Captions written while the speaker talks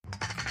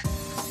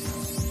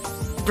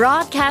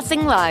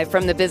Broadcasting live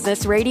from the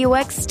Business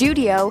RadioX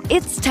studio,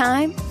 it's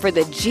time for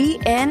the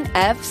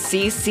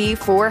GNFCC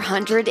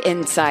 400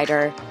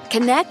 Insider.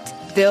 Connect,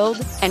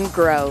 build, and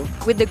grow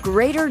with the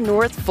Greater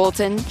North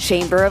Fulton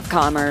Chamber of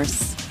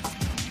Commerce.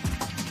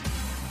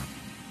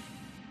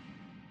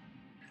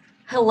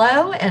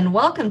 Hello and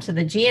welcome to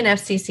the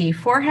GNFCC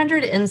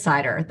 400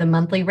 Insider, the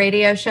monthly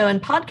radio show and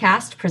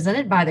podcast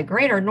presented by the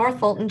Greater North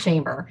Fulton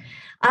Chamber.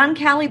 I'm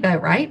Callie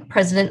Boatwright,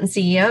 President and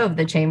CEO of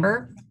the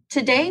Chamber.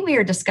 Today, we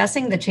are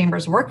discussing the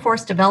Chamber's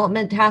Workforce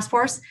Development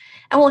Taskforce,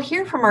 and we'll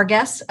hear from our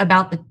guests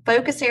about the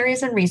focus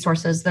areas and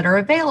resources that are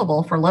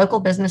available for local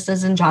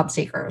businesses and job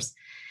seekers.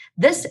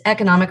 This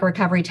Economic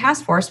Recovery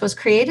Task Force was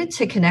created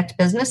to connect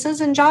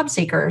businesses and job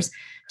seekers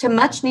to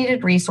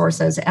much-needed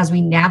resources as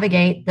we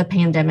navigate the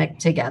pandemic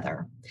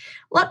together.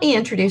 Let me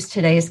introduce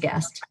today's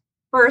guest.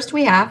 First,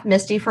 we have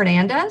Misty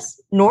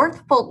Fernandez,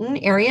 North Fulton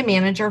Area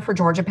Manager for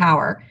Georgia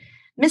Power.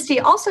 Misty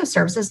also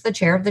serves as the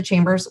chair of the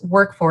Chamber's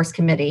Workforce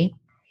Committee.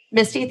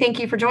 Misty, thank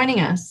you for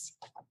joining us.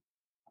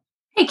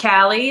 Hey,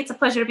 Callie. It's a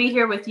pleasure to be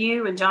here with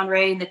you and John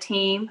Ray and the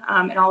team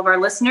and all of our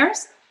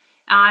listeners.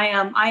 I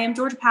am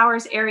Georgia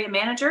Power's area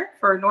manager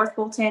for North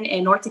Fulton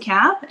and North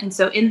DeKalb. And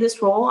so in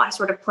this role, I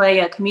sort of play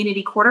a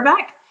community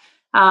quarterback.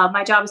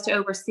 My job is to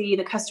oversee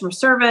the customer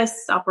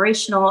service,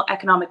 operational,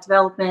 economic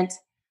development,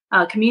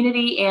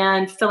 community,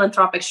 and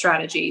philanthropic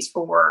strategies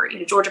for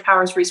Georgia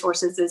Power's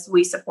resources as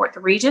we support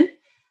the region.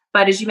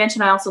 But as you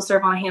mentioned, I also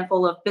serve on a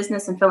handful of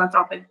business and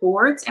philanthropic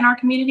boards in our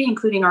community,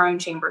 including our own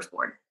Chamber's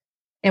board.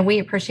 And we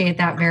appreciate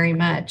that very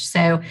much.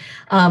 So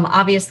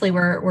obviously,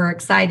 we're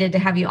excited to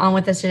have you on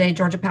with us today.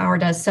 Georgia Power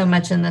does so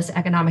much in this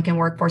economic and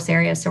workforce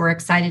area. So we're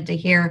excited to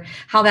hear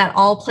how that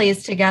all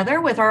plays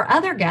together. With our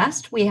other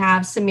guest, we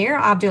have Samir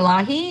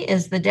Abdullahi,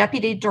 is the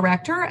Deputy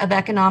Director of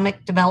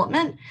Economic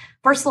Development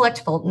for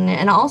Select Fulton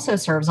and also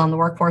serves on the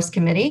Workforce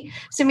Committee.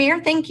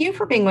 Samir, thank you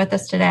for being with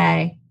us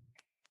today.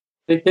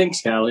 Hey,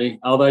 thanks, Callie.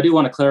 Although I do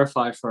want to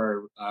clarify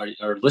for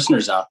our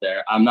listeners out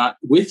there, I'm not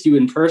with you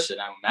in person.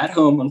 I'm at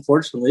home,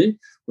 unfortunately,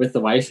 with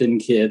the wife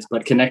and kids,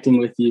 but connecting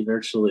with you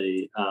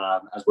virtually,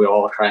 as we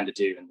all are trying to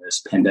do in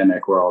this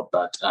pandemic world.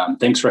 But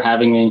thanks for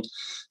having me.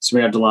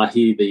 Samir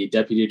Abdullahi, the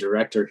Deputy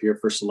Director here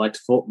for Select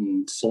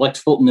Fulton. Select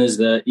Fulton is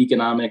the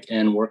Economic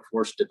and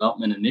Workforce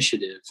Development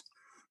Initiative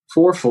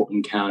for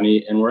Fulton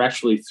County, and we're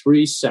actually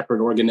three separate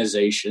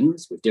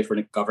organizations with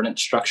different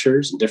governance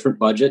structures and different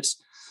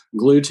budgets,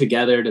 glued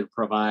together to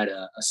provide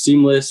a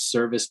seamless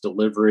service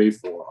delivery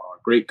for our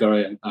great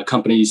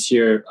companies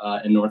here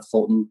in North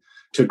Fulton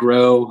to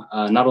grow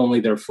not only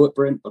their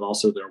footprint, but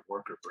also their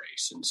worker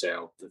base. And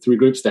so the three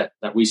groups that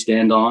we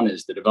stand on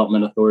is the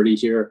Development Authority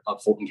here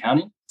of Fulton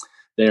County,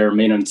 their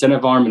main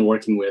incentive arm in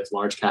working with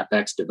large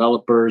CapEx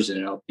developers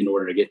in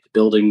order to get the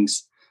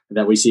buildings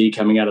that we see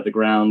coming out of the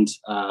ground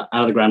a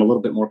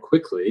little bit more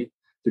quickly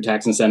through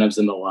tax incentives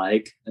and the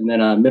like. And then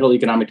a middle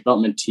economic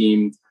development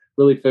team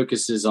really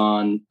focuses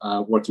on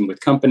working with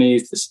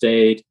companies, the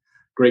state,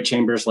 great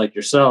chambers like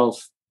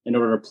yourself, in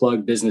order to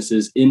plug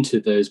businesses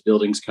into those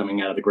buildings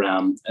coming out of the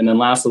ground. And then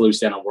lastly, we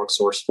stand on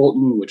WorkSource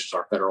Fulton, which is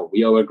our federal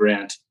WIOA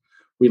grant.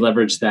 We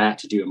leverage that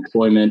to do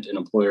employment and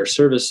employer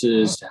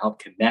services to help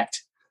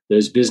connect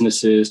those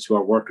businesses to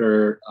our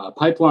worker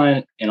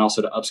pipeline and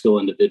also to upskill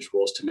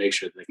individuals to make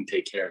sure that they can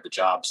take care of the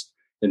jobs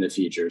in the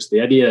future. So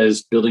the idea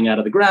is building out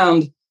of the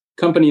ground,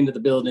 company into the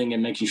building,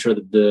 and making sure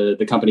that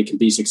the company can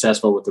be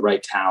successful with the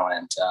right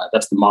talent.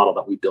 That's the model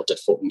that we built at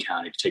Fulton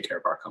County to take care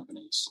of our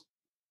companies.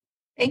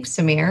 Thanks,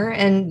 Samir.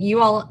 And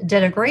you all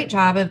did a great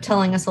job of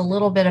telling us a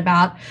little bit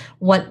about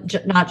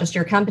what not just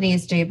your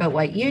companies do, but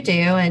what you do.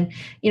 And,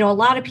 a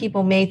lot of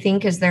people may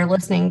think as they're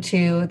listening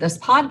to this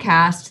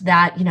podcast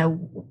that,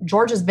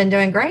 Georgia's been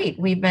doing great.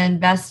 We've been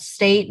best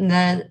state in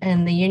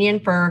the union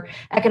for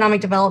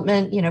economic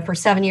development, for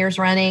 7 years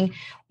running.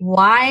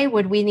 Why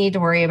would we need to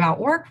worry about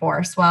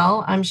workforce?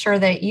 Well, I'm sure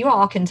that you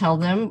all can tell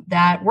them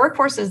that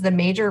workforce is the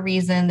major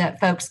reason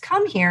that folks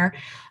come here.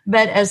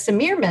 But as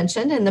Samir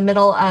mentioned, in the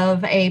middle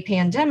of a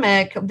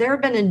pandemic, there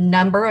have been a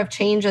number of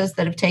changes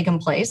that have taken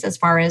place as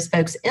far as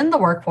folks in the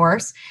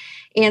workforce.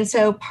 And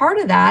so part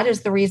of that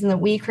is the reason that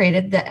we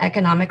created the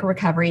Economic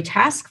Recovery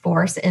Task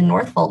Force in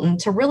North Fulton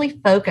to really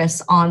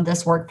focus on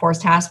this workforce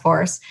task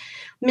force.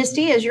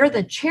 Misty, as you're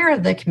the chair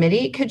of the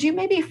committee, could you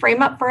maybe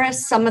frame up for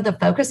us some of the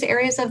focus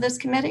areas of this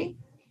committee?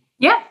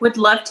 Yeah, would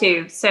love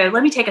to. So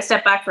let me take a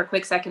step back for a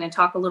quick second and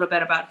talk a little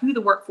bit about who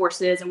the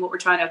workforce is and what we're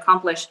trying to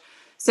accomplish.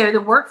 So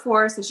the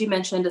workforce, as you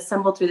mentioned,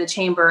 assembled through the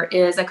chamber,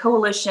 is a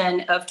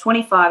coalition of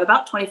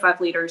about 25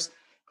 leaders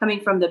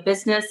coming from the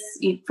business,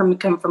 from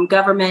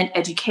government,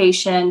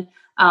 education,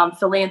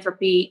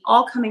 philanthropy,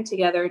 all coming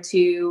together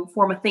to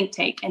form a think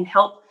tank and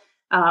help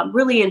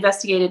really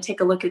investigate and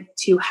take a look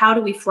to how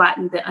do we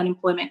flatten the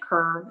unemployment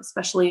curve,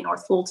 especially in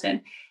North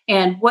Fulton,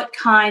 and what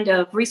kind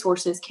of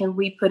resources can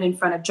we put in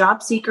front of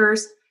job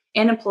seekers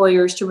and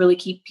employers to really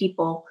keep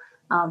people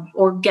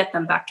or get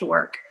them back to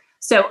work.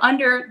 So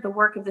under the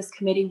work of this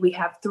committee, we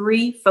have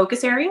three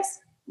focus areas.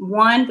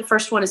 The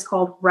first one is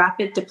called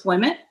rapid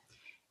deployment.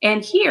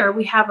 And here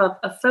we have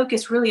a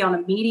focus really on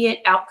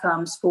immediate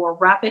outcomes for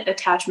rapid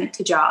attachment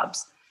to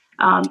jobs.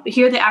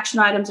 Here, the action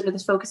items under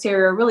this focus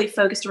area are really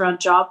focused around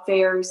job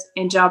fairs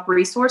and job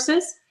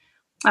resources.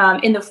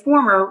 In the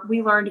former,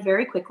 we learned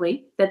very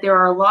quickly that there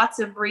are lots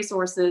of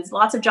resources,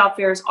 lots of job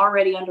fairs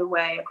already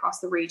underway across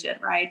the region,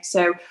 right?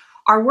 So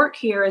our work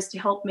here is to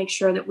help make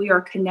sure that we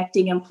are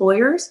connecting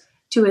employers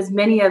to as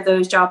many of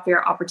those job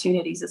fair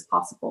opportunities as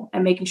possible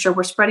and making sure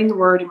we're spreading the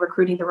word and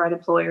recruiting the right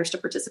employers to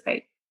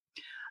participate.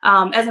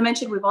 As I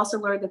mentioned, we've also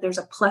learned that there's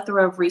a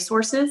plethora of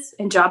resources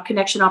and job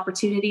connection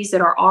opportunities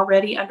that are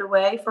already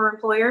underway for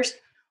employers,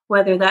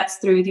 whether that's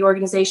through the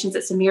organizations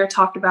that Samir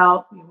talked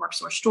about,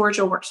 WorkSource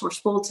Georgia,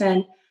 WorkSource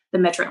Fulton, the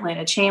Metro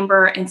Atlanta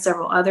Chamber, and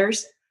several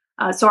others.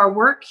 So our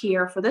work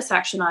here for this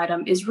action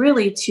item is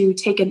really to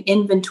take an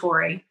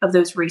inventory of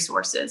those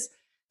resources,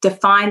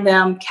 define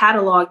them,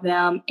 catalog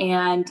them,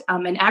 and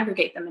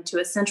aggregate them into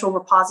a central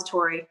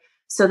repository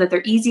so that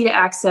they're easy to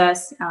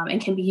access and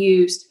can be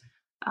used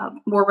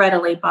more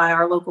readily by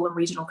our local and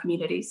regional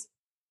communities.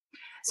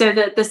 So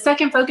the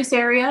second focus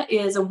area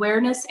is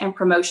awareness and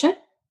promotion.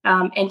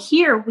 And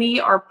here we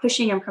are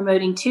pushing and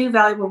promoting two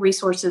valuable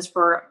resources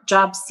for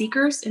job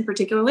seekers in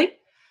particularly.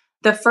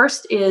 The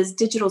first is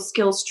digital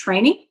skills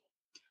training.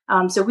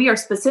 So we are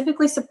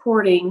specifically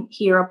supporting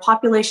here a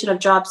population of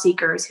job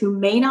seekers who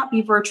may not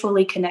be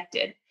virtually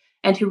connected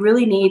and who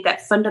really need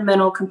that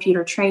fundamental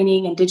computer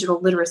training and digital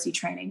literacy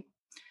training.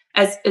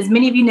 As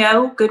many of you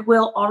know,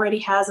 Goodwill already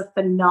has a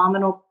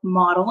phenomenal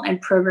model and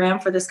program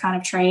for this kind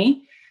of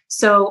training.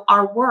 So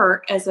our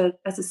work as a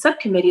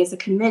subcommittee, as a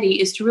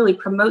committee, is to really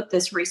promote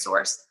this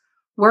resource,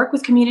 work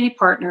with community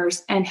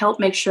partners, and help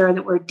make sure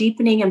that we're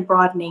deepening and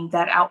broadening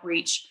that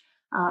outreach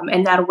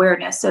and that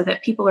awareness so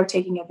that people are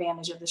taking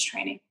advantage of this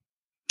training.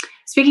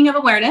 Speaking of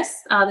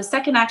awareness, the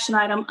second action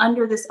item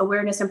under this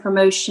awareness and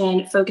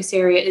promotion focus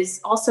area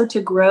is also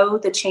to grow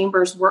the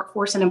Chamber's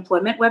workforce and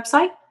employment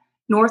website,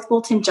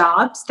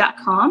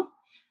 northfultonjobs.com.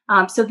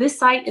 So this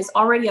site is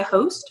already a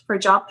host for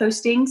job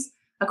postings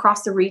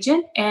across the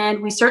region,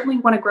 and we certainly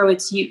want to grow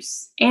its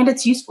use and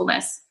its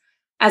usefulness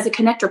as a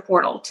connector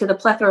portal to the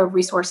plethora of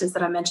resources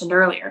that I mentioned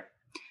earlier.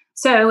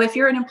 So if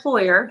you're an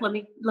employer, let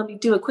me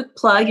do a quick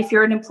plug. If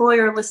you're an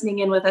employer listening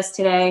in with us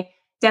today,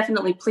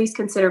 definitely please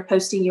consider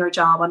posting your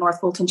job on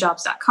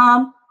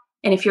northfultonjobs.com.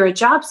 And if you're a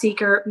job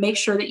seeker, make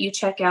sure that you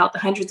check out the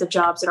hundreds of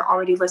jobs that are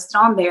already listed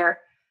on there,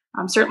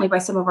 certainly by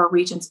some of our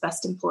region's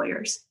best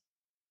employers.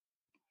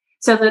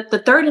 So the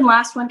third and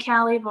last one,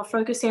 Callie, of our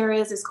focus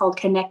areas is called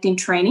Connecting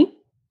Training.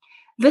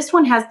 This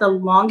one has the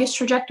longest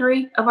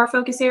trajectory of our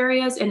focus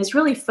areas and is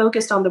really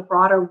focused on the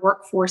broader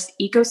workforce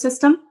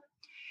ecosystem.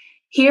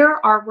 Here,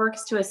 our work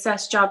is to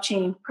assess job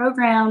training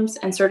programs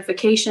and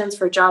certifications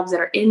for jobs that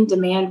are in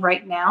demand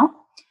right now.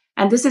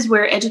 And this is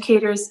where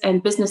educators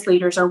and business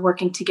leaders are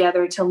working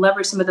together to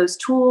leverage some of those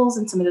tools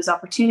and some of those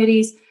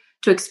opportunities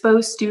to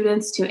expose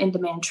students to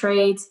in-demand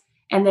trades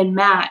and then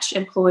match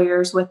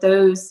employers with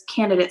those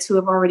candidates who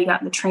have already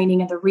gotten the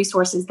training and the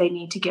resources they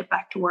need to get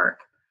back to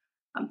work.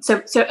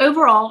 So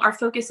overall, our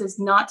focus is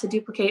not to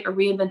duplicate or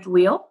reinvent the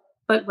wheel,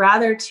 but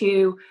rather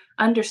to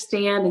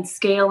understand and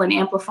scale and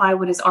amplify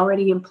what is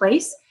already in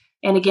place.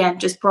 And again,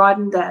 just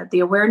broaden the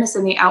awareness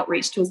and the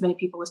outreach to as many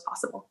people as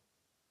possible.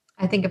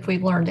 I think if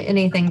we've learned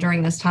anything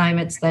during this time,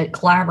 it's that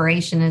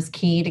collaboration is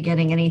key to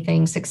getting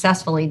anything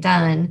successfully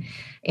done.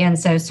 And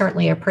so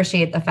certainly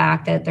appreciate the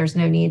fact that there's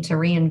no need to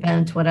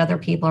reinvent what other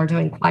people are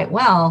doing quite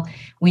well.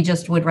 We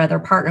just would rather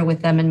partner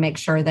with them and make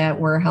sure that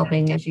we're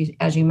helping,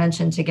 as you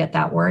mentioned, to get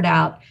that word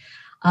out.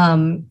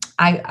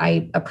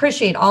 I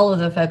appreciate all of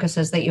the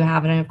focuses that you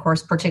have, and of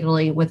course,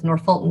 particularly with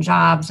North Fulton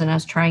Jobs and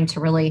us trying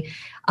to really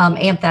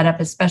amp that up,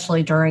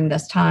 especially during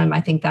this time. I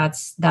think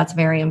that's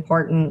very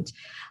important.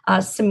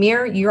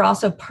 Samir, you're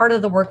also part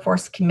of the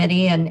workforce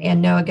committee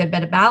and know a good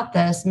bit about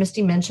this.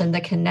 Misty mentioned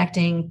the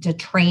connecting to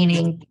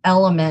training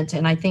element,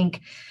 and I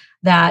think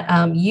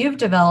that you've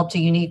developed a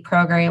unique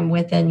program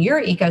within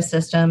your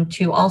ecosystem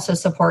to also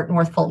support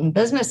North Fulton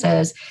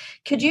businesses.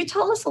 Could you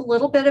tell us a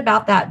little bit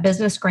about that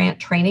business grant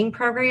training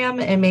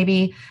program and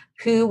maybe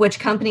which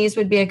companies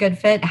would be a good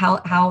fit,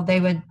 how they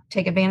would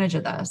take advantage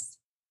of this?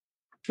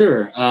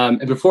 Sure.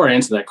 And before I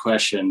answer that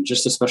question,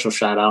 just a special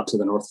shout out to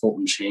the North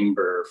Fulton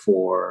Chamber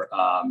for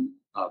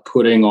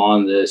putting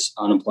on this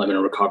unemployment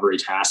and recovery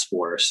task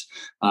force.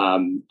 A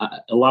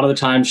lot of the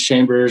times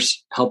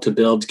chambers help to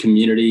build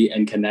community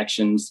and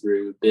connections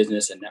through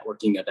business and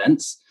networking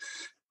events.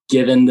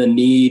 Given the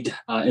need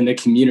in the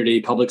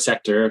community, public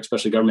sector,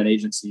 especially government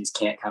agencies,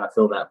 can't kind of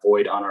fill that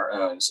void on our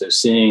own. So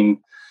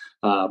seeing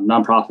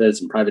nonprofits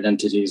and private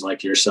entities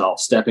like yourself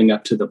stepping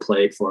up to the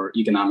plate for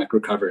economic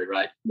recovery,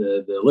 right?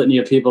 The litany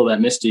of people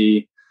that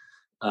Misty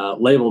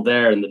labeled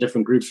there and the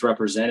different groups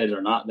represented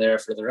are not there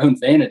for their own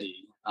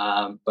vanity,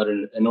 but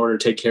in order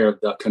to take care of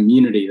the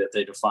community that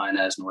they define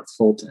as North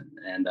Fulton.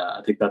 And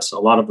I think that's a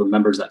lot of the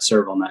members that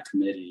serve on that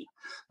committee.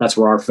 That's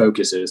where our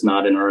focus is,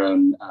 not in our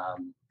own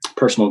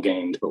personal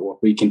gains, but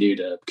what we can do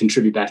to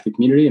contribute back to the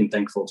community, and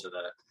thankful to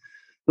the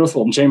North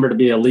Fulton Chamber to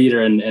be a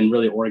leader and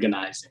really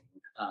organizing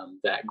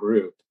that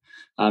group.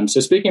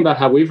 So speaking about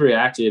how we've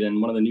reacted, and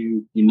one of the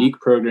new unique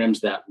programs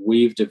that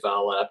we've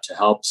developed to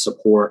help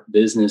support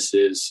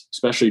businesses,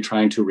 especially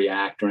trying to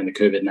react during the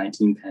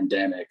COVID-19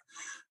 pandemic.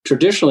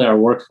 Traditionally, our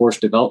workforce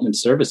development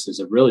services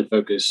have really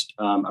focused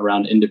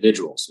around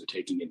individuals. So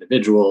taking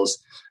individuals,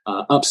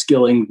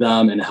 upskilling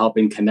them, and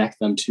helping connect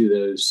them to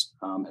those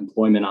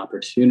employment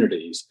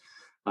opportunities.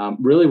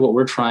 Really what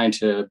we're trying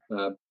to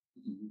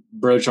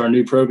broach our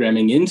new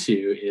programming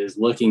into is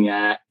looking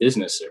at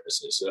business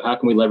services. So how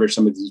can we leverage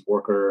some of these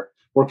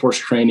workforce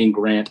training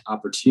grant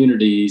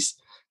opportunities,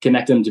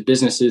 connect them to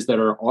businesses that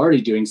are already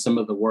doing some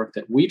of the work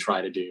that we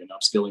try to do in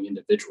upskilling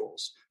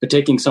individuals, but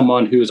taking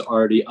someone who is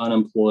already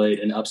unemployed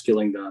and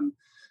upskilling them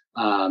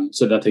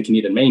so that they can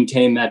either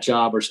maintain that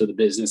job or so the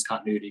business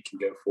continuity can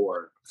go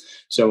forward.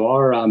 So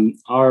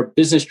our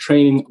business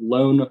training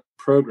loan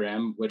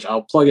program, which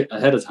I'll plug it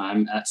ahead of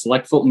time at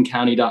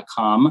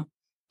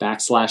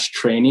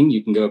selectfultoncounty.com/training.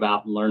 You can go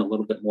about and learn a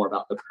little bit more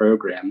about the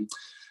program.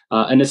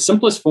 In its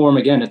simplest form,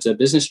 again, it's a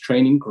business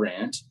training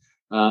grant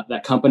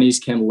that companies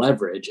can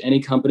leverage.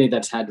 Any company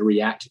that's had to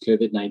react to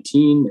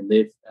COVID-19 and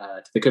to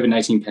the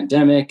COVID-19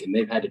 pandemic, and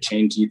they've had to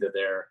change either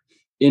their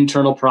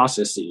internal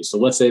processes. So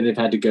let's say they've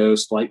had to go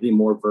slightly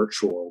more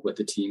virtual with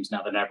the teams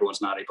now that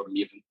everyone's not able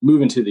to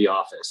move into the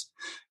office.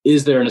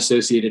 Is there an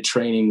associated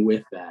training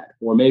with that?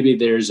 Or maybe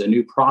there's a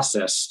new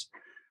process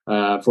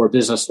for a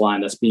business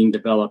line that's being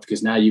developed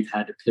because now you've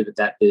had to pivot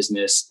that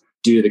business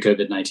due to the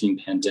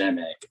COVID-19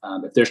 pandemic.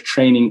 If there's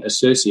training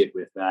associated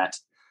with that,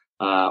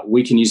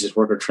 we can use this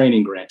worker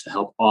training grant to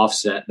help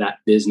offset that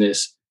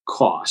business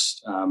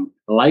cost,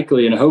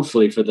 likely and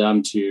hopefully for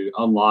them to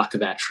unlock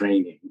that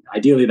training.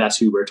 Ideally, that's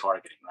who we're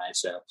targeting, right?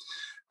 So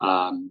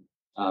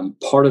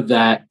part of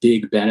that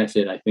big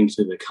benefit, I think,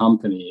 to the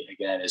company,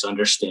 again, is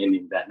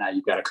understanding that now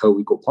you've got a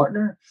co-equal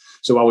partner.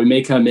 So while we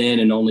may come in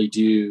and only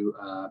do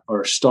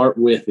or start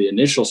with the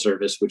initial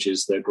service, which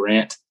is the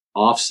grant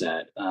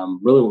offset,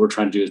 really what we're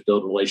trying to do is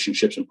build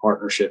relationships and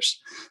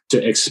partnerships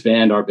to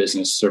expand our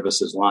business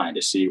services line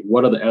to see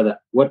what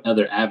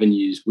other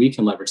avenues we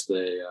can leverage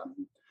the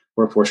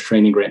workforce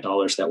training grant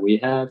dollars that we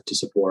have to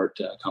support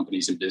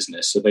companies in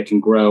business so they can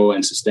grow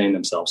and sustain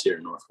themselves here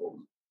in North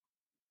Fulton.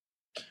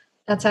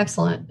 That's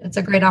excellent. It's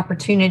a great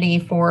opportunity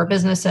for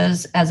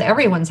businesses, as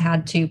everyone's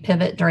had to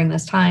pivot during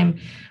this time,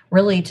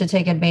 really to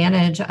take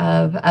advantage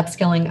of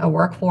upskilling a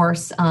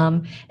workforce.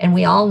 And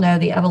we all know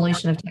the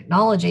evolution of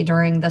technology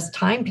during this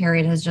time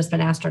period has just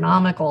been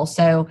astronomical.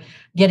 So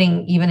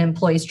getting even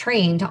employees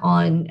trained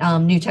on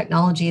new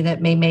technology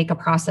that may make a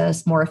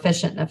process more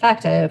efficient and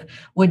effective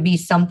would be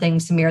something,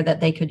 Samir, that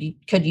they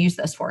could use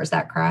this for. Is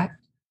that correct?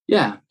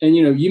 Yeah. And,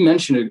 you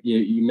mentioned,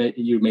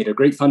 you made a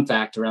great fun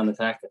fact around the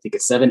fact, I think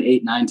it's 7,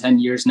 8, 9, 10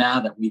 years now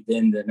that we've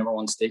been the number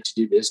one state to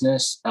do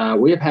business.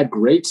 We have had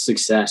great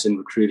success in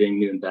recruiting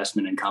new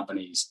investment in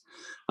companies,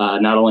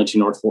 not only to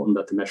North Fulton,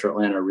 but the Metro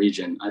Atlanta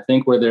region. I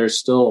think where there's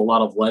still a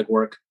lot of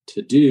legwork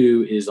to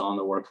do is on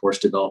the workforce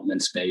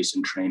development space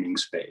and training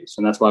space.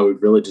 And that's why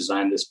we've really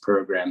designed this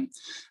program.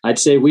 I'd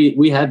say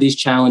we had these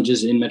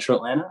challenges in Metro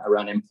Atlanta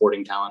around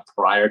importing talent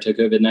prior to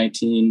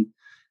COVID-19.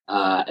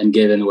 And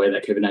given the way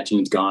that COVID-19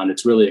 has gone,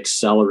 it's really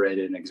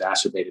accelerated and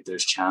exacerbated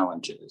those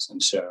challenges.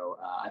 And so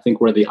I think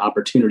where the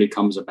opportunity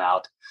comes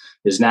about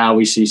is now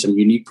we see some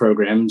unique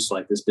programs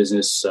like this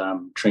business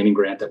training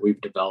grant that we've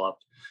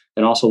developed,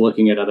 and also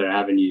looking at other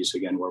avenues,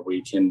 again, where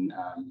we can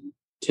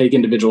take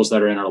individuals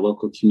that are in our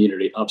local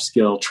community,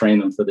 upskill, train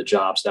them for the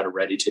jobs that are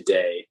ready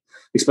today,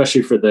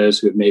 especially for those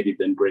who have maybe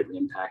been greatly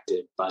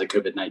impacted by the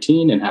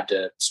COVID-19 and have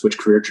to switch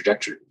career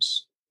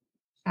trajectories.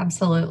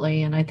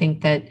 Absolutely. And I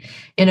think that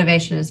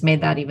innovation has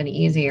made that even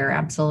easier.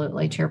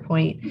 Absolutely. To your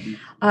point.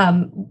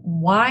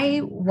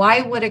 Why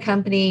would a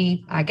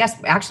company, I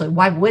guess, actually,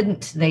 why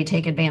wouldn't they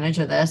take advantage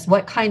of this?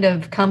 What kind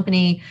of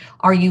company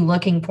are you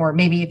looking for?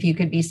 Maybe if you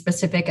could be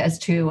specific as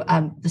to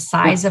the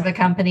size of a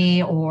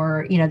company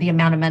or, the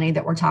amount of money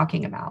that we're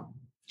talking about.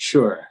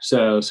 Sure.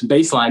 So some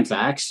baseline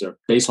facts or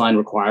baseline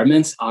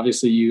requirements.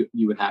 Obviously, you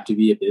would have to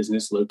be a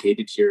business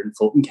located here in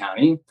Fulton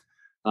County.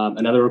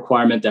 Another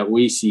requirement that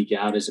we seek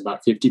out is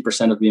about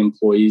 50% of the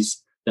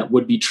employees that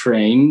would be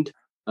trained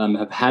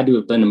have had to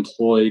have been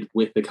employed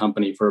with the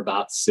company for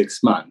about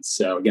 6 months.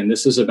 So again,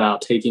 this is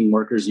about taking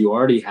workers you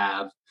already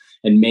have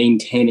and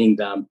maintaining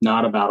them,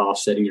 not about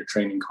offsetting your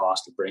training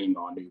cost of bringing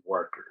on new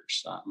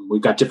workers.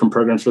 We've got different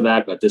programs for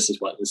that, but this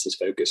is what this is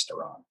focused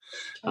around.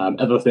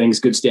 Other things,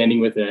 good standing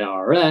with the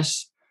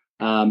IRS,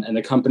 and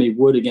the company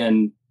would,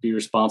 again, be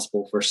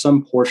responsible for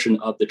some portion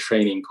of the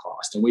training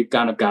cost. And we've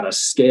kind of got a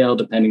scale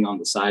depending on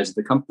the size of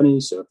the company.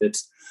 So if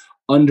it's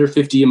under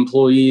 50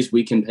 employees,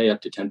 we can pay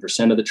up to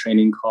 10% of the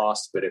training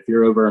costs. But if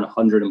you're over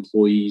 100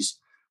 employees,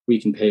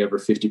 we can pay over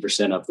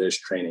 50% of those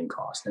training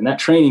costs. And that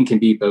training can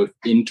be both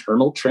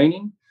internal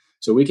training.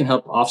 So we can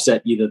help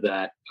offset either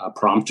that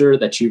prompter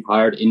that you've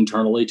hired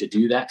internally to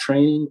do that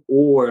training,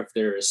 or if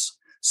there's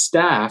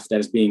staff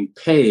that is being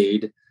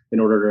paid in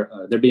order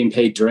to, they're being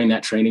paid during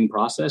that training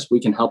process, we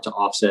can help to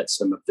offset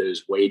some of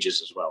those wages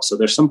as well. So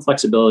there's some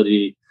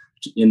flexibility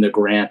in the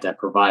grant that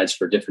provides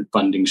for different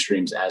funding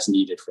streams as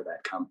needed for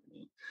that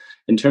company.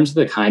 In terms of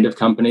the kind of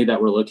company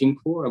that we're looking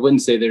for, I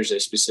wouldn't say there's a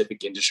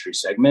specific industry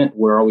segment.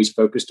 We're always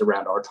focused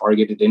around our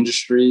targeted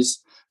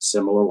industries,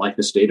 similar like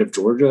the state of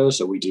Georgia.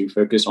 So we do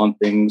focus on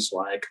things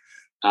like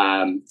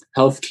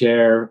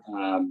healthcare,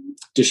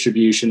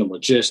 distribution and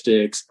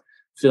logistics,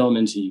 film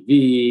and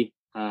TV,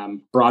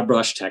 broad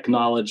brush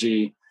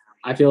technology.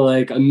 I feel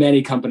like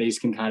many companies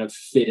can kind of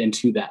fit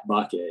into that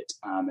bucket.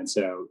 And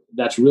so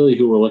that's really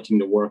who we're looking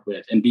to work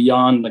with. And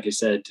beyond, like I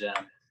said,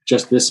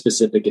 just this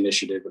specific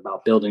initiative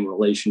about building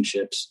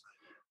relationships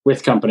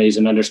with companies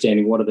and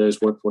understanding what are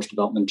those workforce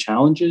development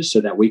challenges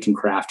so that we can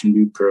craft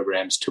new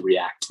programs to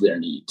react to their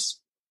needs.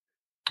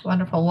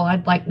 Wonderful. Well,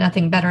 I'd like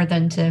nothing better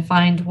than to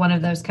find one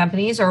of those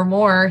companies or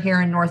more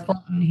here in North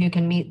Fulton who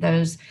can meet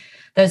those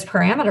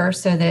parameters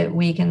so that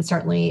we can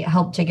certainly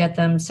help to get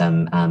them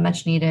some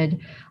much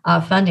needed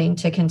funding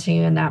to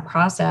continue in that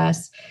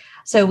process.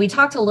 So we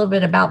talked a little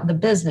bit about the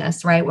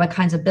business, right? What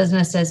kinds of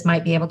businesses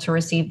might be able to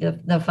receive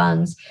the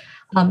funds.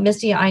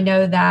 Misty, I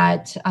know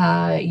that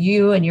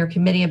you and your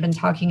committee have been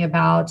talking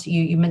about,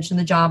 you mentioned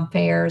the job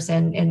fairs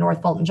and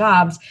North Fulton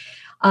Jobs.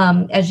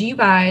 As you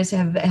guys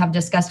have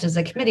discussed as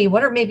a committee,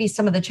 what are maybe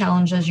some of the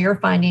challenges you're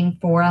finding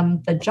for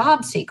the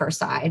job seeker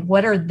side?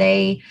 What are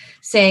they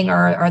saying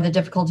are the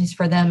difficulties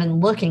for them in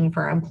looking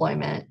for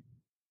employment?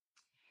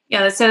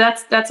 Yeah, so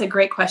that's a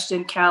great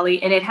question,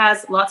 Callie, and it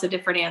has lots of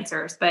different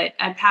answers, but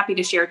I'm happy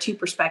to share two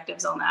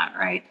perspectives on that,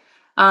 right?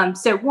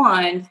 So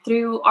one,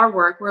 through our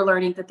work, we're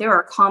learning that there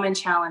are common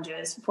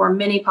challenges for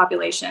many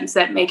populations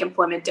that make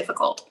employment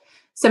difficult.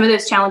 Some of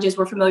those challenges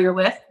we're familiar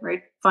with,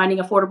 right? Finding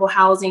affordable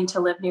housing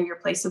to live near your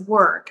place of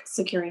work,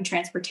 securing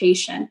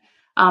transportation,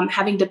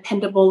 having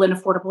dependable and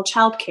affordable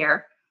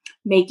childcare,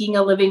 making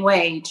a living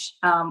wage,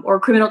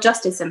 or criminal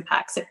justice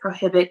impacts that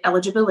prohibit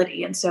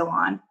eligibility, and so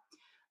on.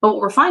 But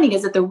what we're finding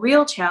is that the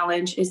real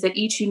challenge is that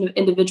each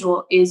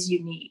individual is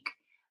unique.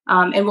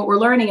 And what we're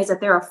learning is that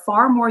there are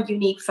far more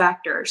unique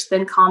factors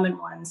than common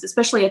ones,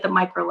 especially at the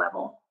micro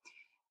level.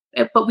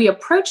 But we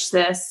approach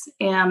this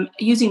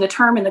using the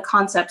term and the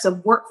concepts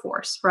of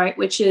workforce, right,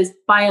 which is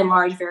by and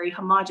large very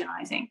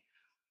homogenizing.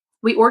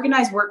 We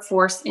organize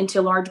workforce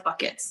into large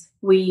buckets.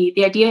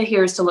 The idea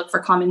here is to look for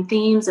common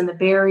themes and the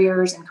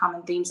barriers and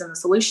common themes and the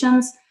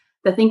solutions.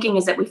 The thinking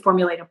is that we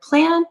formulate a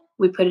plan,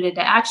 we put it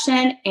into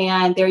action,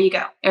 and there you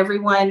go.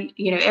 Everyone,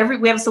 we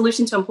have a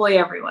solution to employ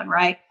everyone,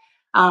 right?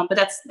 But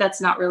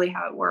that's not really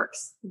how it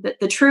works.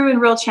 The true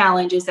and real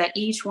challenge is that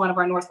each one of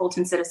our North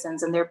Fulton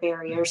citizens and their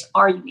barriers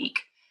are unique.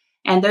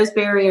 And those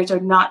barriers are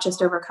not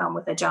just overcome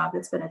with a job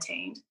that's been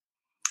attained.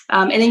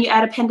 And then you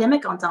add a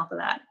pandemic on top of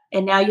that.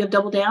 And now you have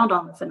doubled down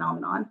on the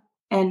phenomenon.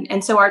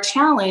 And so our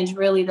challenge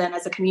really then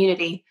as a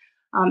community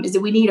is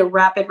that we need a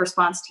rapid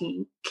response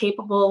team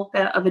capable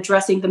of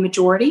addressing the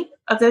majority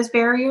of those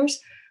barriers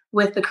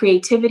with the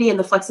creativity and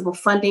the flexible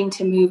funding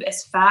to move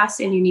as fast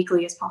and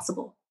uniquely as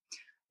possible.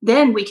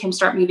 Then we can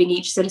start moving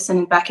each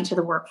citizen back into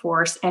the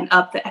workforce and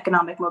up the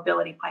economic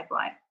mobility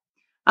pipeline.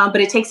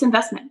 But it takes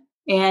investment.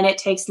 And it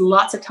takes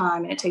lots of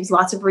time and it takes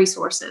lots of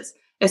resources,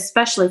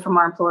 especially from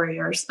our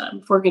employers,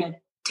 if we're going to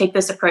take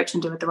this approach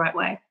and do it the right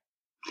way.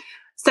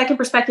 Second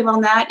perspective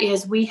on that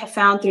is we have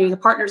found through the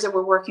partners that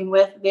we're working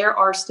with, there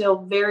are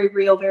still very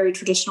real, very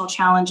traditional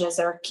challenges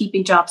that are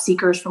keeping job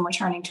seekers from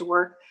returning to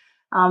work.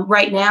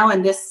 Right now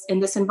in this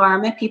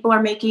environment,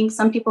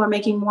 some people are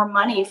making more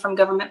money from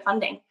government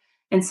funding.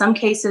 In some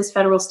cases,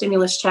 federal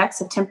stimulus checks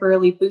have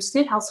temporarily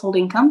boosted household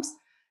incomes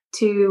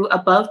to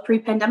above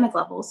pre-pandemic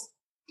levels.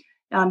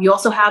 You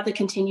also have the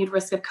continued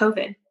risk of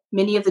COVID.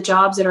 Many of the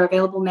jobs that are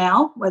available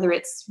now, whether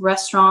it's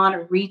restaurant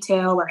or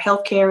retail or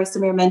healthcare, as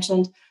Samir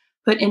mentioned,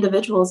 put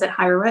individuals at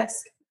higher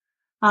risk.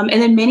 And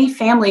then many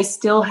families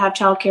still have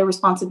childcare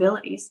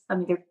responsibilities. I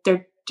mean,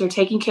 they're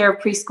taking care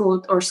of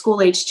preschool or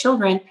school-age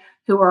children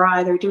who are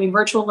either doing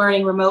virtual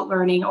learning, remote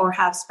learning, or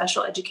have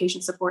special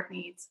education support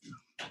needs.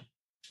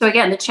 So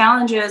again, the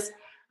challenges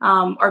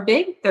are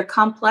big, they're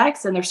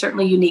complex, and they're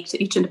certainly unique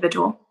to each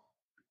individual.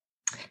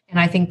 And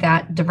I think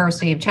that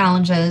diversity of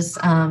challenges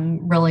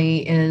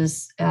really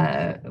is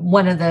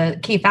one of the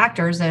key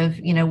factors of,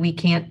 we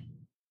can't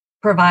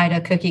provide a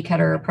cookie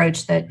cutter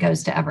approach that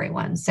goes to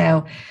everyone.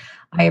 So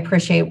I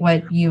appreciate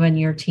what you and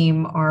your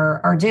team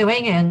are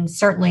doing. And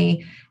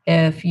certainly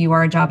if you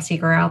are a job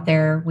seeker out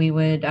there, we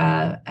would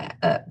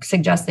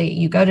suggest that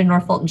you go to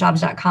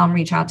northfultonjobs.com,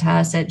 reach out to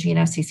us at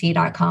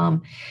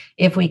GNFCC.com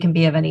if we can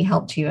be of any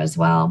help to you as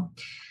well.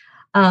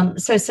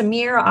 So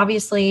Samir,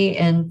 obviously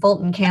in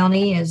Fulton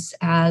County,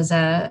 as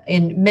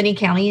in many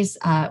counties,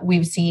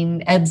 we've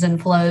seen ebbs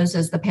and flows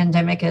as the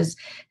pandemic has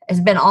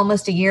been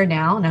almost a year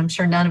now. And I'm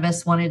sure none of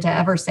us wanted to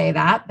ever say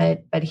that,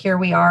 but here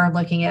we are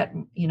looking at,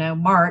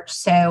 March.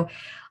 So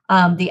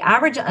the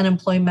average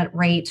unemployment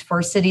rate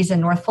for cities in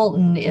North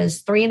Fulton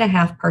is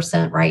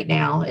 3.5% right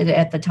now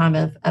at the time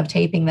of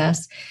taping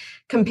this,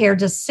 compared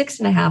to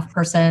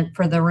 6.5%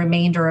 for the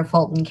remainder of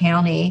Fulton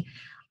County.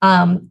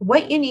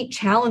 What unique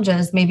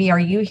challenges maybe are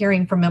you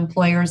hearing from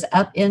employers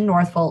up in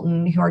North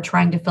Fulton who are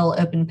trying to fill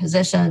open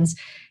positions,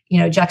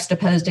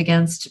 juxtaposed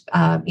against,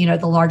 the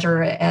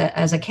larger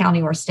as a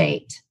county or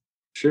state?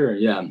 Sure,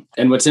 yeah.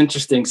 And what's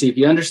interesting, see, if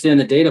you understand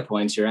the data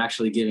points, you're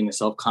actually giving a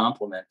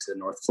self-compliment to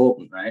North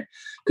Fulton, right?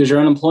 Because your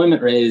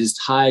unemployment rate is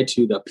tied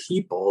to the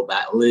people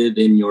that live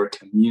in your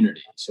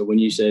community. So when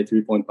you say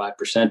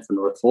 3.5% for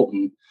North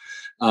Fulton,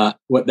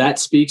 what that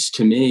speaks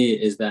to me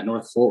is that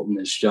North Fulton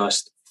is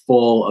just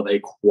full of a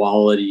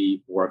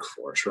quality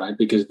workforce, right?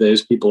 Because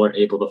those people are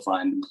able to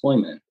find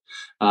employment.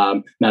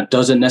 Now, it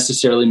doesn't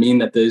necessarily mean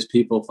that those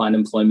people find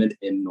employment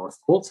in North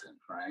Fulton,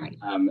 right?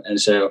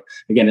 And so,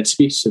 again, it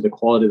speaks to the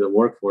quality of the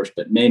workforce,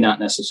 but may not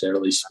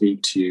necessarily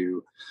speak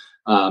to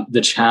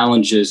the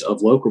challenges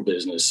of local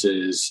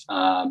businesses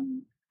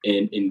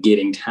in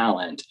getting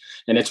talent.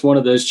 And it's one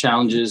of those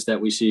challenges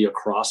that we see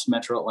across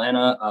Metro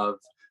Atlanta of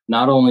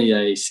not only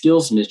a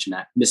skills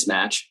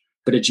mismatch,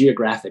 but a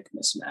geographic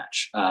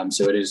mismatch.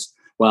 So it is,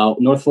 while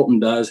North Fulton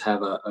does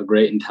have a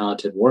great and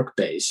talented work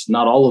base,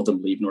 not all of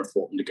them leave North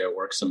Fulton to go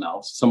work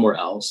somewhere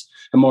else.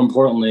 And more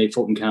importantly,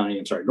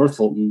 North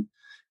Fulton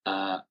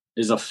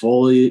is a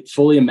fully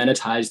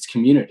amenitized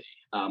community,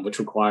 which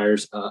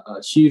requires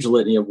a huge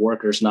litany of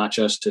workers, not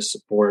just to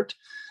support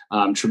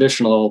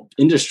traditional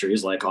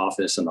industries like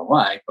office and the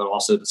like, but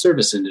also the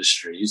service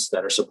industries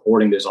that are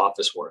supporting those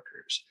office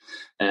workers.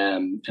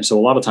 And so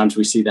a lot of times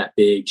we see that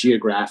big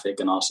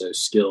geographic and also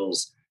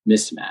skills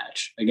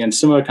mismatch. Again,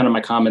 similar kind of my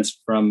comments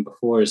from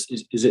before is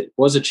it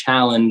was a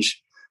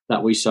challenge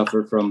that we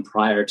suffered from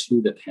prior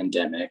to the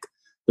pandemic.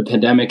 The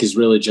pandemic has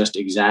really just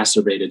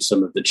exacerbated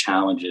some of the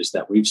challenges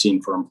that we've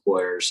seen for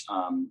employers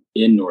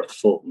in North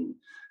Fulton.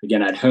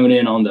 Again, I'd hone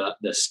in on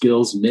the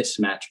skills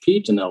mismatch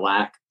piece and the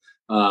lack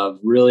of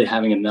really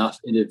having enough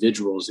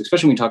individuals,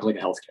 especially when we talk like a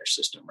healthcare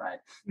system, right?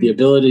 Mm-hmm. The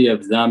ability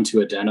of them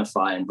to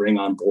identify and bring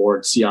on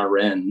board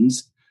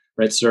CRNs,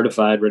 right,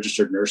 certified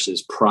registered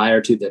nurses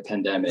prior to the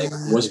pandemic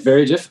was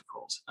very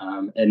difficult.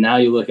 And now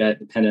you look at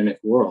the pandemic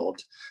world,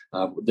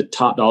 the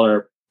top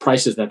dollar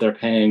prices that they're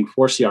paying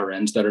for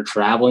CRNs that are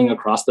traveling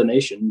across the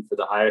nation for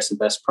the highest and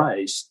best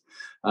price.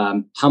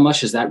 How much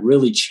has that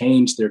really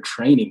changed their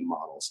training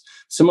models?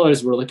 Similar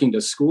as we're looking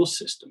to school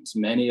systems,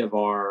 many of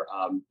our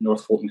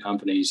North Fulton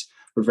companies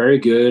are very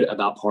good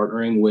about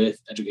partnering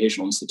with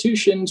educational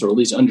institutions, or at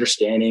least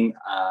understanding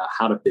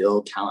how to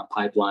build talent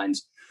pipelines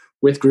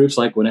with groups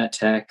like Gwinnett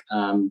Tech,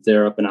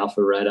 they're up in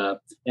Alpharetta,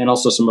 and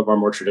also some of our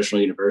more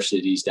traditional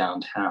universities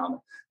downtown.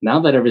 Now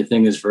that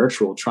everything is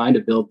virtual, trying to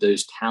build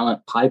those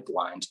talent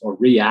pipelines or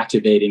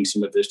reactivating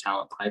some of those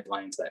talent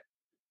pipelines that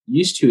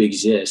used to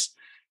exist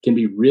can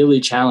be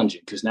really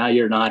challenging, because now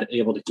you're not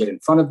able to get in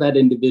front of that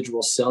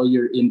individual, sell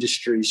your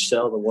industry,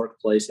 sell the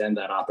workplace and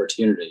that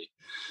opportunity.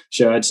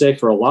 So I'd say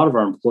for a lot of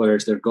our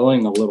employers, they're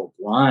going a little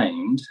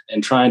blind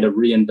and trying to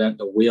reinvent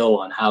the wheel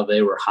on how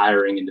they were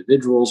hiring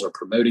individuals or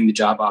promoting the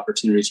job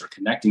opportunities or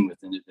connecting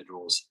with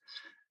individuals,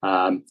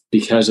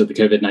 because of the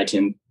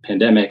COVID-19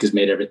 pandemic has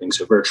made everything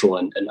so virtual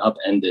and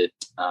upended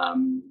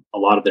a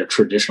lot of their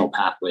traditional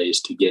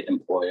pathways to get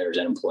employers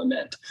and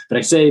employment. But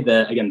I say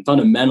that, again,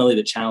 fundamentally,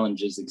 the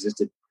challenges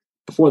existed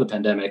before the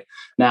pandemic.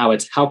 Now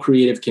it's how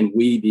creative can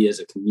we be as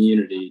a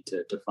community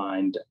to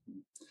find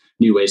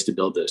new ways to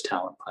build those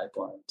talent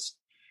pipelines.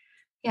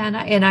 Yeah,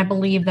 and I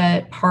believe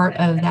that part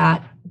of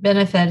that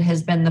benefit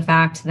has been the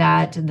fact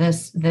that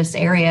this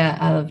area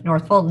of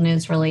North Fulton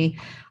is really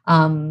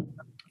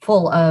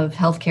full of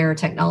healthcare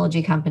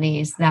technology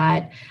companies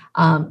that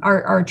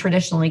are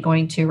traditionally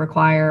going to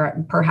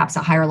require perhaps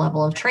a higher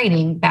level of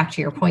training, back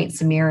to your point,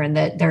 Samir, and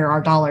that there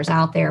are dollars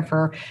out there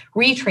for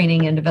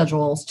retraining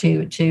individuals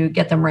to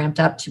get them ramped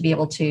up to be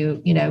able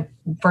to,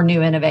 for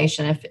new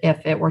innovation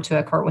if it were to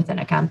occur within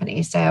a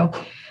company. So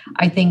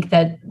I think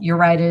that you're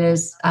right.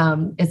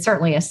 It's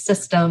certainly a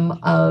system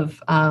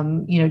of,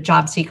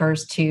 job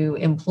seekers to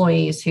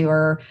employees who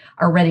are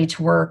ready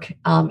to work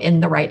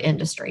in the right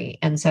industry.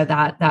 And so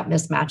that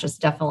mismatch is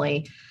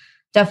definitely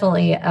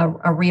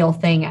a real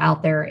thing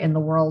out there in the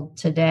world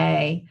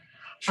today.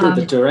 Sure,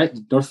 the direct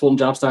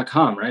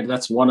northfultonjobs.com, right?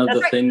 That's one of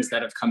the things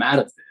that have come out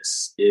of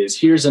this is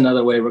here's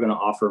another way we're going to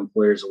offer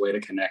employers a way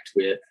to connect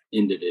with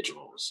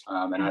individuals.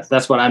 And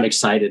that's what I'm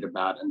excited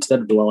about. Instead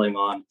of dwelling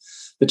on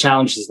the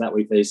challenges that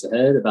we face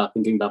ahead, about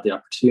thinking about the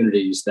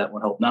opportunities that will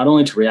help not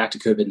only to react to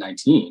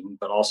COVID-19,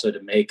 but also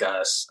to make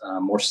us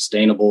more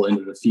sustainable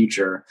into the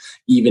future,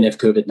 even if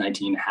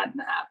COVID-19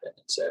 hadn't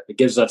happened. So it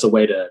gives us a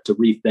way to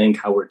rethink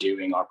how we're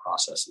doing our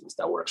processes.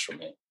 That works for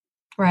me.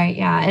 Right.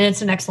 Yeah. And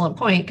it's an excellent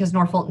point, because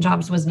North Fulton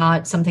Jobs was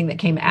not something that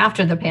came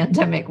after the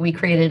pandemic. We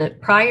created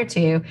it prior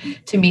to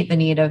meet the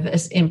need of,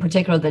 in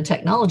particular, the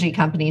technology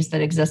companies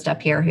that exist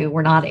up here who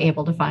were not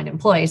able to find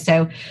employees.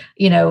 So,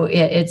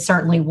 it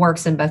certainly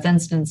works in both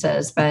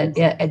instances. But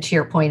to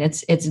your point,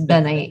 it's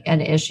been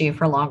an issue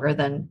for longer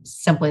than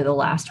simply the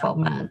last 12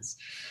 months.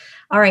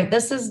 All right,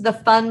 this is the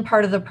fun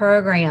part of the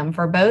program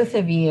for both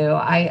of you.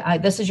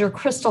 This is your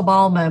crystal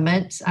ball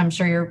moment. I'm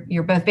sure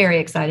you're both very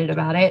excited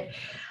about it.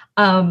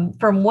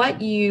 From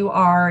what you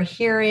are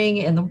hearing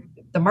in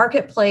the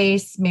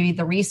marketplace, maybe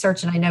the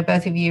research, and I know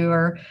both of you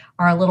are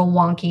a little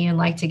wonky and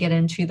like to get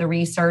into the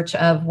research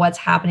of what's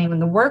happening in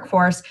the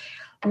workforce.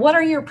 what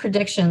are your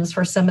predictions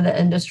for some of the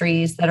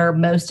industries that are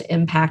most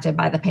impacted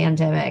by the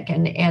pandemic?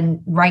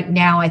 And right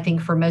now, I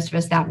think for most of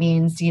us, that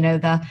means,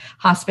 the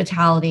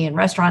hospitality and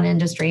restaurant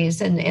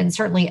industries and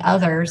certainly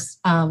others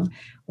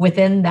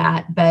within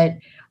that. But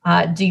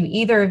do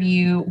either of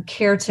you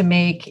care to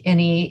make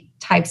any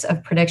types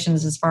of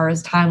predictions as far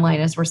as timeline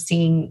as we're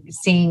seeing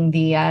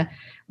the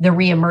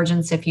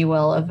reemergence, if you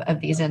will, of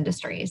these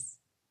industries?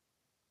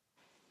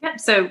 Yeah.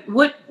 So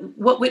what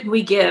would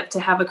we give to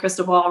have a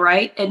crystal ball,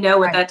 right, and know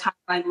what that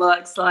timeline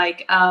looks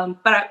like?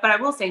 But I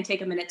will say, and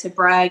take a minute to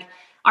brag,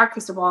 our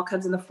crystal ball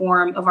comes in the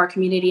form of our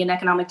community and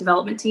economic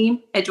development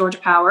team at Georgia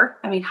Power.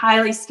 I mean,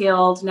 highly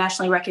skilled,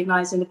 nationally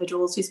recognized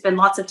individuals who spend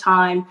lots of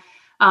time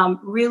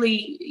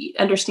really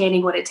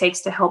understanding what it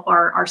takes to help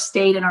our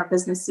state and our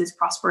businesses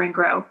prosper and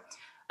grow.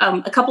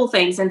 A couple of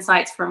things,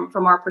 insights from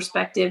our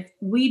perspective.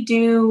 We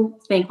do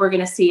think we're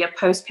going to see a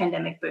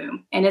post-pandemic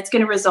boom, and it's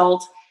going to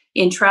result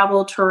in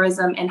travel,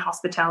 tourism, and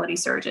hospitality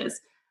surges.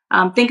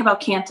 Think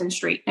about Canton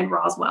Street in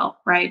Roswell,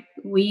 right?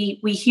 We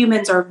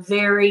humans are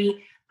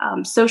very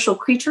social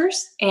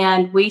creatures,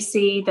 and we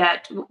see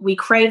that we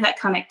crave that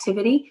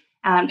connectivity,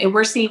 and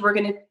we think we're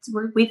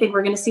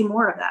going to see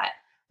more of that.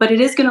 But it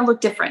is going to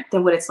look different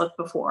than what it's looked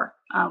before.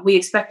 We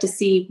expect to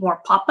see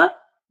more pop-up,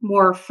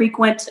 more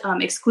frequent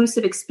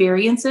exclusive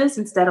experiences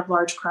instead of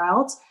large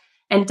crowds,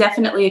 and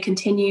definitely a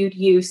continued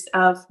use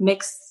of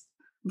mixed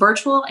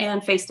virtual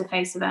and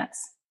face-to-face events.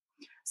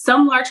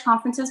 Some large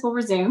conferences will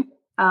resume,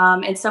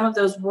 and some of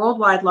those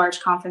worldwide large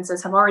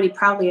conferences have already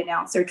proudly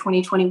announced their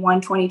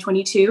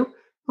 2021-2022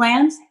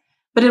 plans.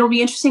 But it'll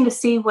be interesting to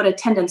see what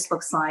attendance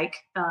looks like,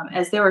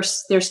 as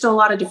there's still a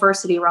lot of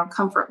diversity around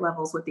comfort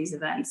levels with these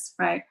events,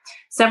 right?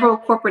 Several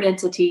corporate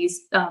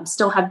entities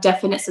still have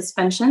definite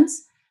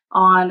suspensions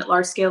on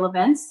large-scale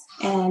events.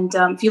 And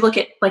if you look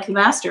at like the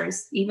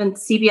Masters, even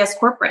CBS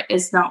Corporate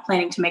is not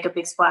planning to make a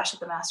big splash at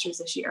the Masters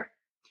this year.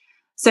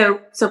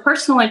 So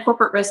personal and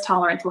corporate risk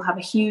tolerance will have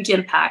a huge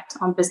impact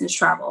on business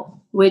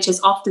travel, which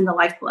is often the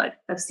lifeblood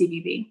of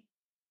CBB.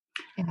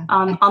 Yeah.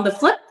 On the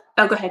flip,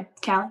 go ahead,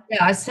 Callie.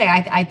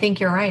 Yeah, I think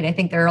you're right. I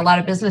think there are a lot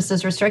of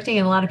businesses restricting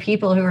and a lot of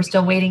people who are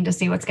still waiting to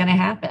see what's going to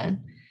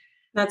happen.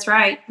 That's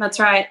right. But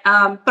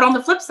on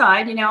the flip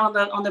side,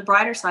 on the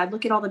brighter side,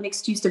 look at all the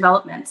mixed-use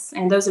developments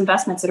and those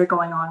investments that are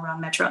going on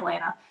around Metro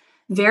Atlanta.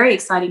 Very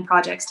exciting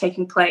projects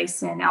taking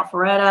place in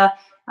Alpharetta,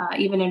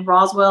 even in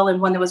Roswell,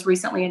 and one that was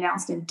recently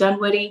announced in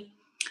Dunwoody.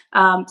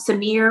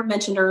 Samir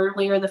mentioned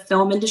earlier the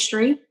film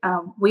industry.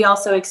 We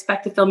also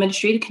expect the film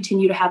industry to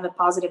continue to have a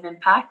positive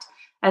impact.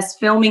 As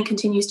filming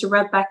continues to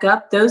rev back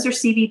up, those are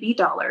CBB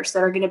dollars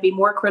that are going to be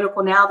more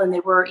critical now than they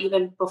were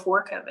even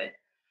before COVID.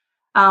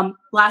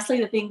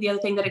 Lastly, the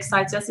other thing that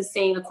excites us is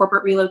seeing the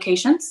corporate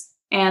relocations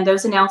and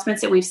those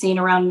announcements that we've seen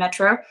around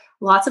Metro.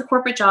 Lots of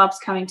corporate jobs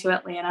coming to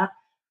Atlanta.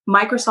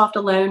 Microsoft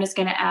alone is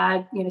going to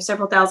add,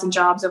 several thousand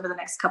jobs over the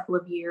next couple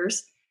of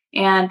years.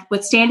 And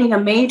withstanding a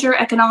major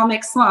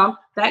economic slump,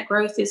 that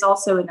growth is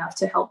also enough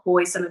to help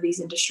buoy some of these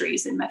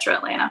industries in Metro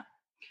Atlanta.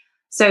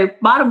 So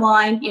bottom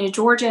line,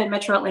 Georgia and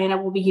Metro Atlanta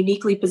will be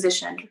uniquely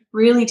positioned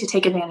really to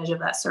take advantage of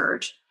that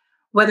surge.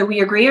 Whether we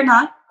agree or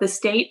not, the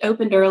state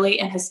opened early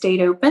and has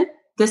stayed open.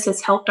 This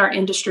has helped our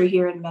industry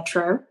here in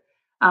Metro.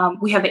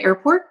 We have the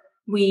airport.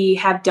 We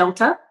have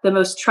Delta, the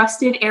most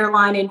trusted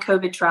airline in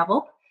COVID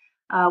travel.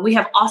 We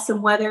have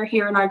awesome weather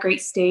here in our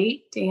great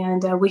state,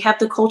 and we have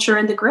the culture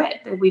and the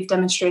grit that we've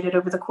demonstrated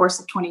over the course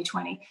of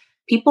 2020.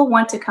 People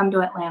want to come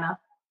to Atlanta.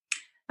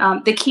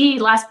 The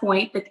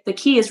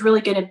key is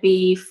really going to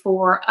be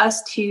for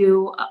us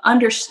to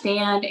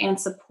understand and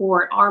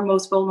support our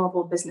most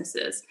vulnerable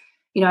businesses.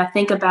 I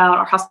think about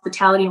our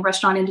hospitality and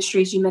restaurant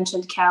industries. You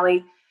mentioned,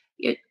 Callie.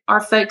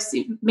 Our folks,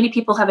 many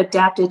people have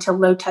adapted to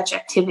low-touch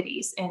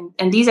activities,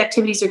 and these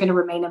activities are going to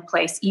remain in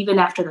place even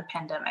after the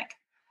pandemic.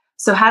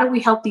 So how do we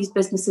help these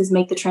businesses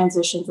make the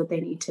transitions that they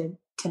need to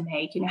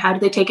make? How do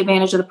they take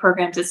advantage of the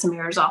programs that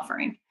Samir is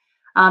offering?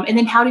 And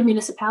then how do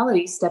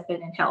municipalities step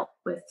in and help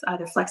with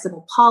either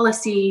flexible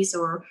policies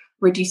or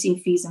reducing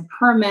fees and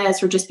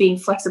permits or just being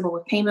flexible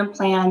with payment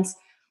plans?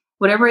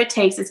 Whatever it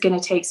takes, it's going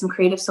to take some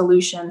creative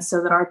solutions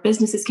so that our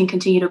businesses can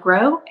continue to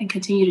grow and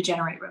continue to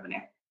generate revenue.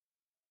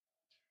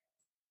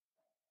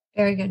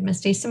 Very good,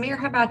 Misty. Samir,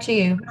 how about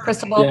you?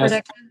 Crystal ball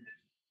prediction?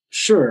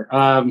 Sure.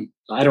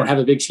 I don't have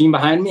a big team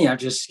behind me. I've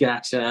just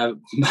got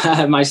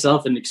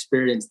myself and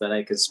experience that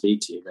I could speak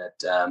to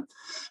that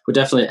would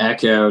definitely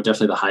echo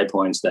the high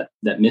points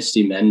that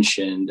Misty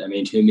mentioned. I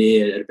mean, to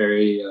me, at a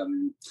very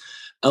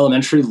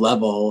elementary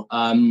level,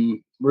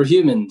 we're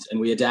humans and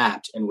we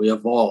adapt and we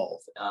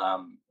evolve.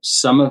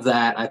 Some of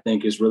that, I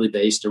think, is really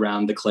based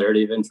around the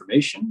clarity of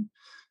information.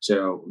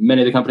 So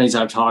many of the companies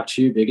I've talked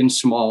to, big and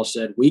small,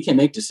 said we can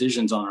make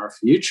decisions on our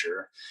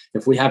future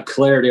if we have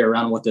clarity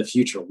around what the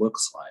future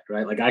looks like,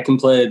 right? Like I can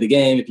play the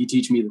game if you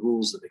teach me the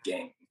rules of the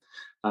game.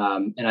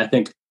 And I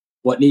think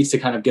what needs to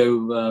kind of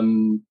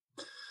go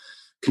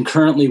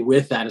concurrently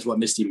with that is what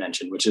Misty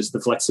mentioned, which is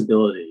the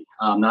flexibility,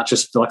 not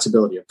just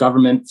flexibility of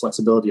government,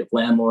 flexibility of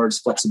landlords,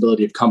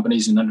 flexibility of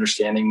companies and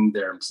understanding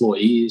their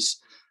employees.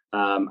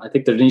 I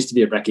think there needs to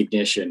be a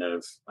recognition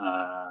of,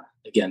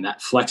 again,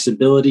 that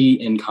flexibility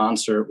in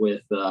concert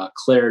with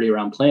clarity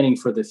around planning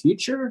for the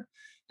future.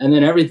 And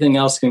then everything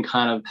else can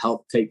kind of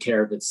help take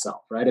care of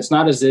itself, right? It's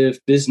not as if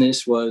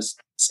business was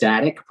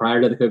static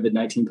prior to the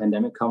COVID-19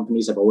 pandemic.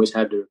 Companies have always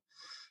had to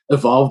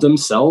evolve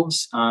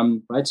themselves,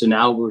 right? So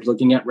now we're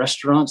looking at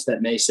restaurants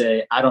that may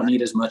say, I don't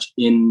need as much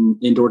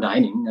indoor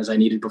dining as I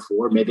needed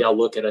before. Maybe I'll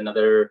look at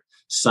another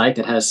site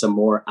that has some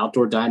more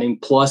outdoor dining,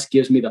 plus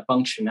gives me the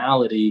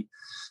functionality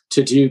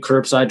to do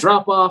curbside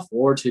drop-off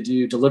or to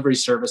do delivery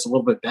service a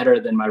little bit better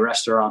than my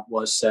restaurant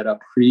was set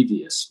up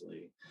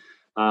previously.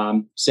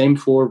 Same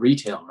for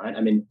retail, right?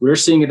 I mean, we're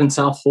seeing it in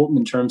South Fulton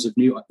in terms of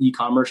new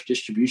e-commerce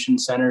distribution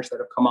centers that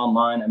have come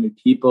online. I mean,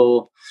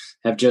 people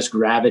have just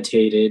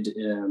gravitated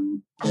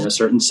in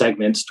certain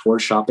segments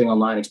towards shopping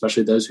online,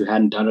 especially those who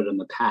hadn't done it in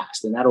the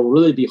past. And that'll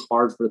really be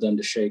hard for them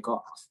to shake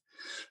off.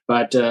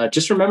 But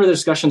just remember the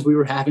discussions we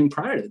were having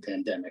prior to the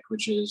pandemic,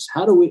 which is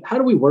how do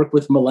we work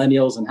with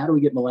millennials and how do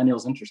we get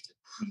millennials interested?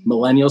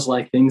 Millennials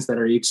like things that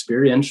are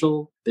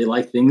experiential. They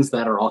like things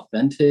that are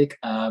authentic.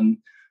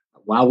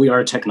 While we are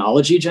a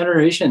technology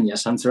generation,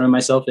 yes, I'm throwing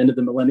myself into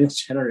the millennials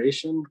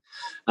generation.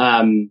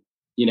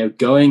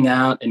 Going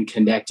out and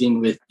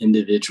connecting with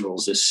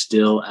individuals is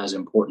still as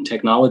important.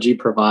 Technology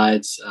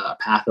provides a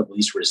path of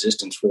least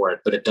resistance for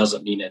it, but it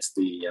doesn't mean it's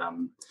the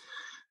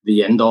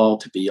end all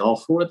to be all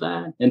for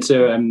that. And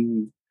so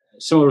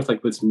similar with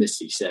like what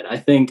Misty said, I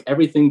think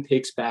everything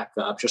picks back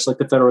up, just like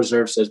the Federal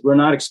Reserve says, we're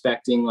not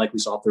expecting, like we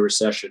saw with the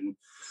recession,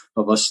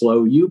 of a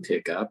slow U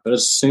pickup. But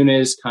as soon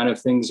as kind of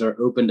things are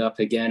opened up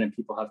again and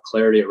people have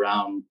clarity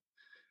around,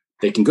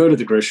 they can go to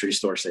the grocery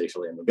store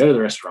safely and they go to the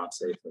restaurant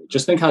safely.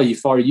 Just think how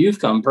far you've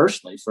come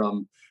personally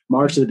from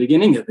March to the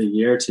beginning of the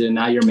year to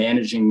now you're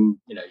managing,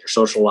 your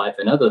social life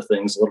and other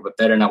things a little bit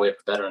better. Now we have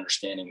a better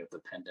understanding of the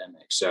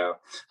pandemic. So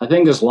I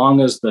think as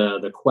long as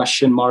the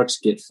question marks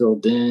get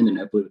filled in and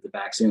hopefully with the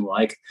vaccine,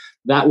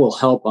 that will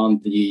help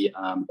on the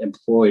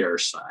employer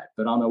side.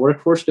 But on the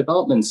workforce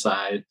development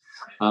side,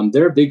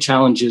 there are big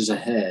challenges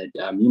ahead.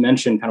 You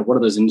mentioned kind of what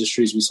are those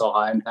industries we saw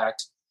high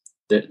impact?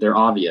 They're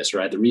obvious,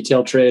 right? The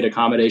retail trade,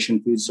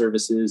 accommodation, food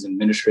services,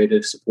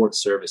 administrative support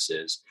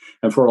services.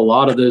 And for a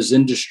lot of those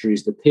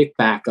industries, the pick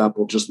back up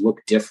will just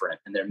look different.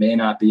 And there may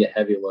not be a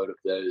heavy load of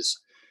those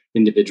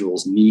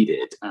individuals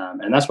needed.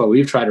 And that's why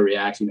we've tried to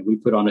react. We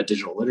put on a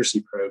digital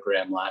literacy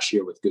program last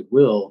year with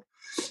Goodwill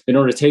in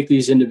order to take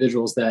these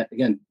individuals that,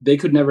 again, they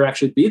could never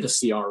actually be the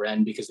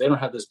CRN because they don't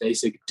have those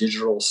basic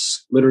digital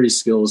literacy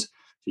skills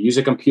to use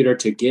a computer,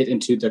 to get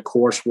into the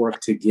coursework,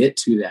 to get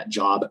to that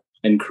job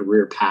and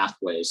career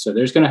pathways. So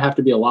there's going to have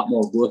to be a lot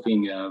more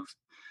looking of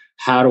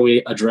how do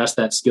we address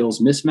that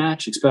skills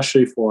mismatch,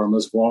 especially for our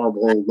most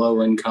vulnerable,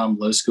 low income,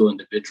 low skill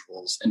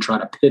individuals, and try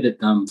to pivot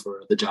them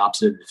for the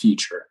jobs of the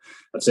future.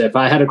 Let's say if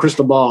I had a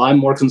crystal ball, I'm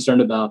more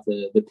concerned about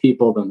the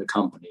people than the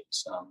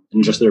companies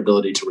and just their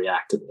ability to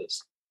react to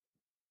this.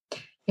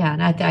 Yeah,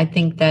 and I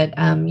think that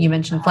you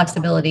mentioned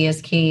flexibility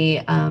is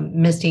key.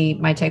 Misty,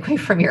 my takeaway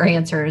from your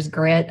answer is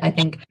grit. I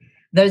think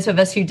those of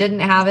us who didn't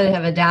have it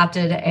have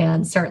adapted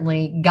and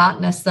certainly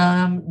gotten us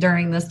some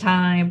during this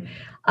time.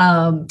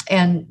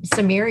 And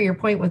Samir, your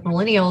point with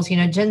millennials,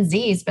 Gen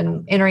Z has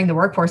been entering the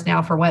workforce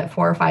now for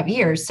 4 or 5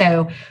 years.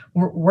 So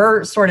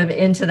we're sort of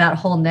into that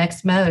whole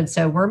next mode.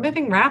 So we're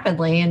moving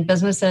rapidly and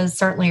businesses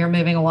certainly are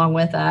moving along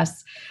with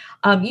us.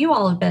 You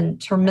all have been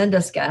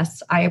tremendous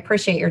guests. I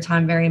appreciate your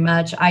time very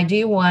much. I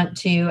do want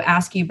to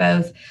ask you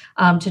both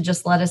to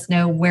just let us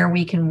know where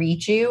we can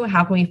reach you.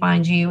 How can we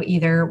find you,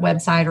 either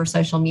website or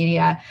social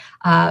media?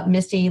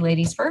 Misty,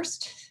 ladies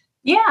first.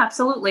 Yeah,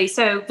 absolutely.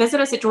 So visit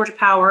us at Georgia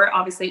Power,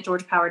 obviously at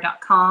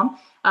georgiapower.com.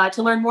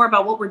 To learn more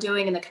about what we're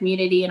doing in the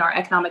community and our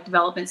economic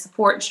development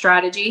support and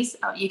strategies,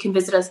 you can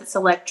visit us at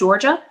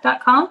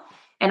selectgeorgia.com.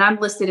 And I'm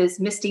listed as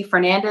Misty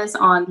Fernandez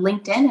on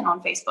LinkedIn and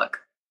on Facebook.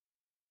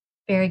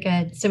 Very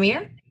good.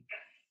 Samir?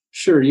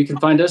 Sure. You can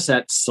find us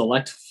at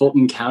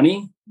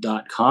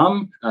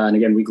selectfultoncounty.com. And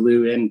again, we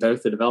glue in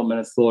both the Development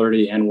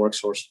Authority and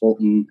WorkSource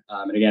Fulton.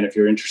 And again, if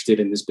you're interested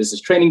in this business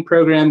training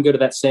program, go to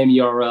that same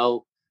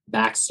URL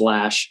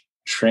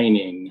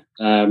 /training.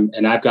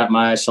 And I've got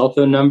my cell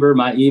phone number,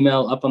 my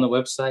email up on the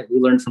website. We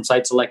learned from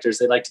site selectors,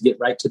 they like to get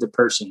right to the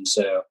person.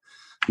 So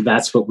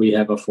that's what we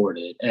have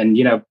afforded. And,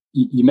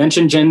 you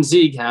mentioned Gen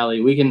Z,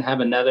 Callie. We can have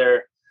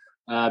another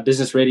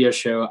business radio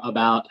show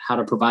about how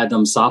to provide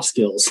them soft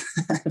skills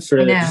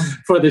for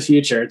the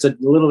future. It's a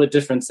little bit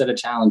different set of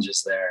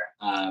challenges there,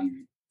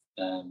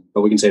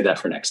 but we can save that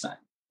for next time.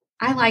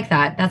 I like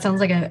that. That sounds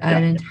like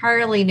an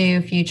entirely new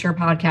future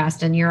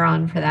podcast, and you're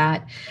on for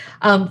that.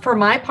 For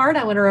my part,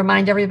 I want to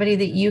remind everybody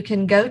that you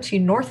can go to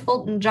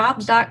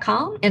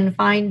northfultonjobs.com and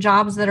find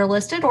jobs that are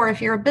listed, or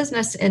if you're a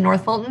business in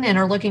North Fulton and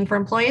are looking for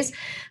employees,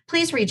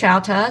 please reach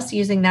out to us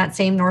using that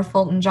same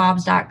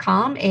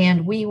northfultonjobs.com,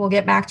 and we will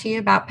get back to you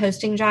about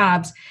posting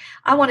jobs.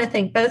 I want to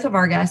thank both of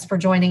our guests for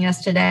joining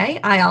us today.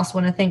 I also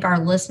want to thank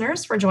our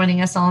listeners for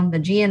joining us on the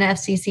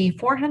GNFCC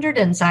 400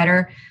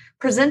 Insider.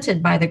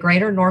 presented by the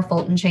Greater North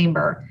Fulton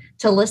Chamber.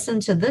 To listen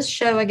to this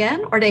show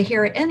again or to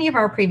hear any of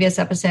our previous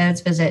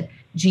episodes, visit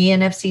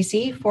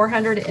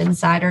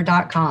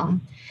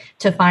GNFCC400insider.com.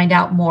 To find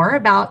out more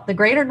about the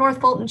Greater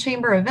North Fulton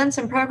Chamber events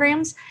and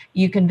programs,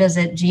 you can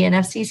visit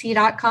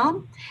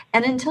GNFCC.com.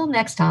 And until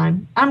next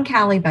time, I'm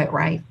Callie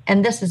Boatwright,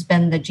 and this has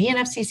been the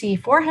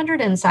GNFCC 400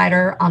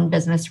 Insider on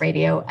Business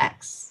Radio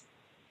X.